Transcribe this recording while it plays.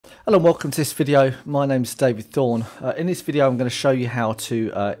Hello and welcome to this video. My name is David Thorne. In this video I'm going to show you how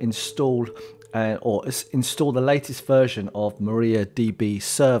to install the latest version of MariaDB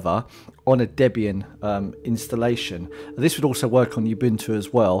Server on a Debian installation. This would also work on Ubuntu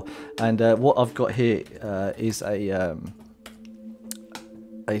as well, and what I've got here is a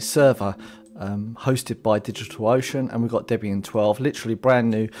server hosted by DigitalOcean, and we've got Debian 12, literally brand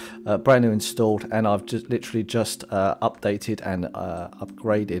new installed, and I've just updated and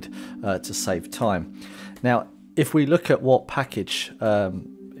upgraded to save time. Now, if we look at what package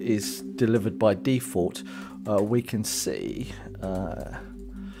is delivered by default, we can see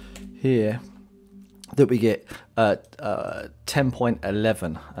here that we get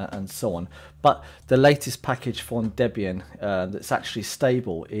 10.11 and so on, but the latest package from Debian that's actually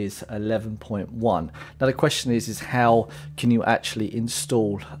stable is 11.1. Now the question is how can you actually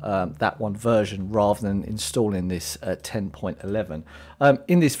install that one version rather than installing this 10.11?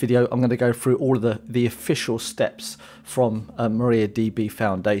 In this video I'm going to go through all of the official steps from MariaDB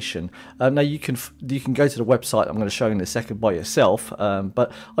Foundation. Now you can go to the website I'm going to show you in a second by yourself,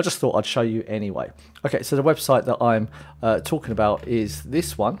 but I just thought I'd show you anyway. Okay, so the website that I'm talking about is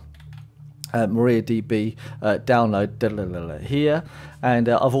this one, MariaDB download here, and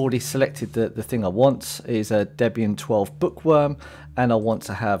I've already selected the thing I want is a Debian 12 bookworm, and I want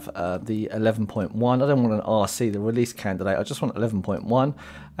to have the 11.1. I don't want an RC, the release candidate, I just want 11.1,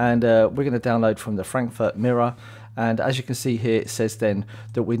 and we're going to download from the Frankfurt Mirror. And as you can see here, it says then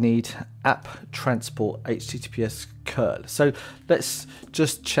that we need app transport HTTPS curl. So let's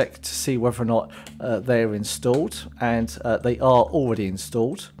just check to see whether or not they're installed, and they are already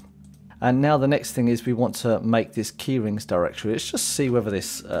installed. And now the next thing is we want to make this keyrings directory. Let's just see whether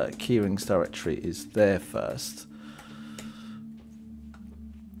this keyrings directory is there first.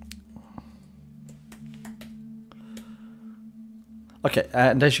 Okay,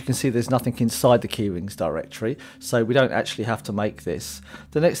 and as you can see, there's nothing inside the keyrings directory, so we don't actually have to make this.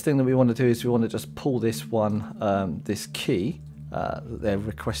 The next thing that we want to do is we want to just pull this one, this key that they're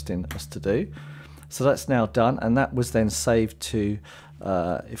requesting us to do. So that's now done, and that was then saved to,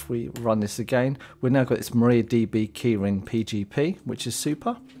 if we run this again, we've now got this MariaDB keyring PGP, which is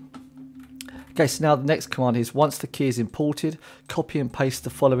super. Okay, so now the next command is once the key is imported, copy and paste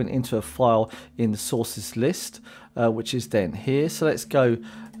the following into a file in the sources list, which is then here. So let's go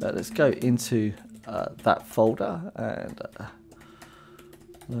into that folder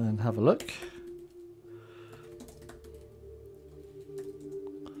and have a look.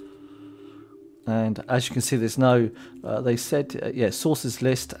 And as you can see, there's no, they said, yeah, sources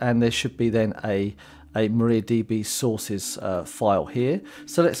list, and there should be then a MariaDB sources file here.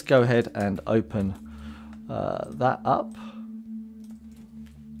 So let's go ahead and open that up.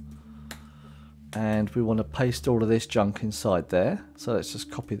 And we want to paste all of this junk inside there. So let's just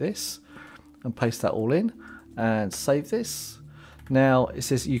copy this and paste that all in and save this. Now it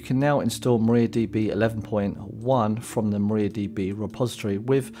says you can now install MariaDB 11.1 from the MariaDB repository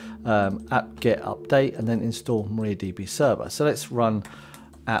with apt-get update, and then install MariaDB Server. So let's run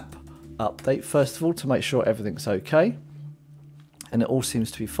app update first of all to make sure everything's okay, and it all seems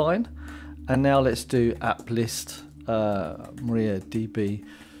to be fine. And now let's do app list MariaDB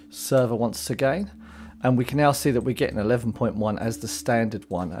Server once again, and we can now see that we're getting 11.1 as the standard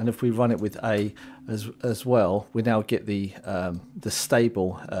one, and if we run it with A as well, we now get the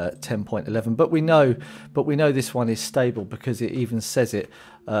stable 10.11. But we know this one is stable because it even says it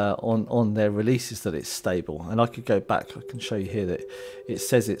on their releases that it's stable. And I could go back, I can show you here that it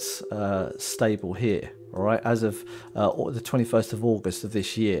says it's stable here, all right, as of the 21st of August of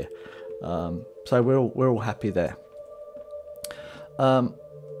this year. So we're all happy there.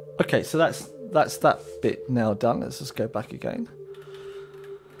 Okay, so that's that bit now done. Let's just go back again.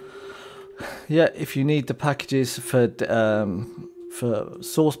 Yeah, if you need the packages for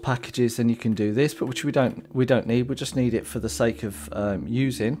source packages, then you can do this, but which we don't need. We just need it for the sake of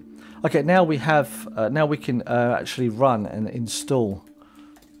using. Okay, now we have now we can actually run and install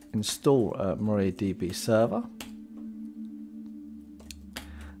MariaDB Server,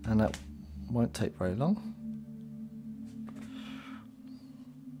 and that won't take very long.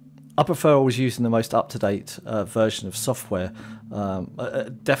 I prefer always using the most up-to-date version of software,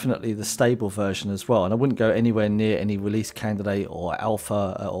 definitely the stable version as well, and I wouldn't go anywhere near any release candidate or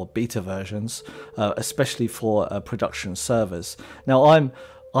alpha or beta versions, especially for production servers. Now I'm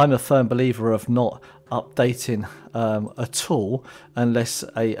a firm believer of not updating at all unless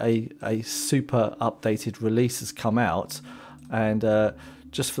a super updated release has come out, and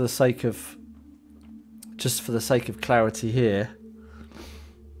just for the sake of clarity here,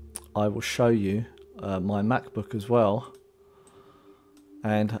 I will show you my MacBook as well.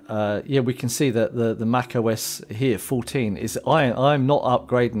 And yeah, we can see that the Mac OS here 14 is I'm not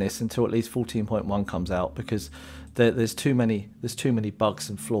upgrading this until at least 14.1 comes out, because there's too many bugs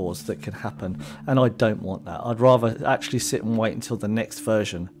and flaws that can happen, and I don't want that. I'd rather actually sit and wait until the next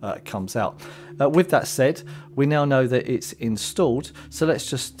version comes out. With that said, we now know that it's installed, so let's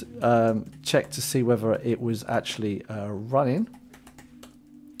just check to see whether it was actually running.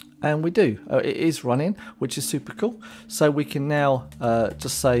 And we do. It is running, which is super cool. So we can now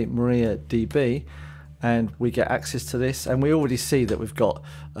just say MariaDB, and we get access to this. And we already see that we've got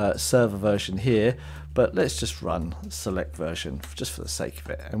server version here, but let's just run select version just for the sake of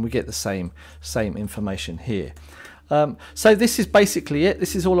it, and we get the same information here. So this is basically it.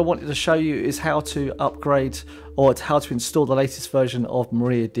 This is all I wanted to show you, is how to upgrade or how to install the latest version of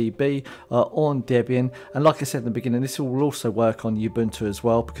MariaDB on Debian. And like I said in the beginning, this will also work on Ubuntu as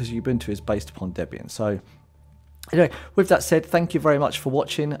well, because Ubuntu is based upon Debian. So anyway, with that said, thank you very much for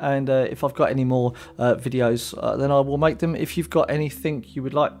watching, and if I've got any more videos, then I will make them. If you've got anything you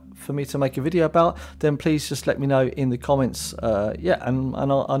would like for me to make a video about, then please just let me know in the comments. Yeah, and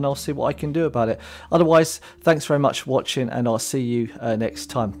I'll see what I can do about it. Otherwise, thanks very much for watching, and I'll see you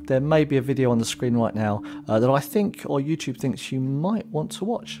next time. There may be a video on the screen right now that I think, or YouTube thinks, you might want to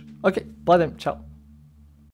watch. Okay, bye then, ciao.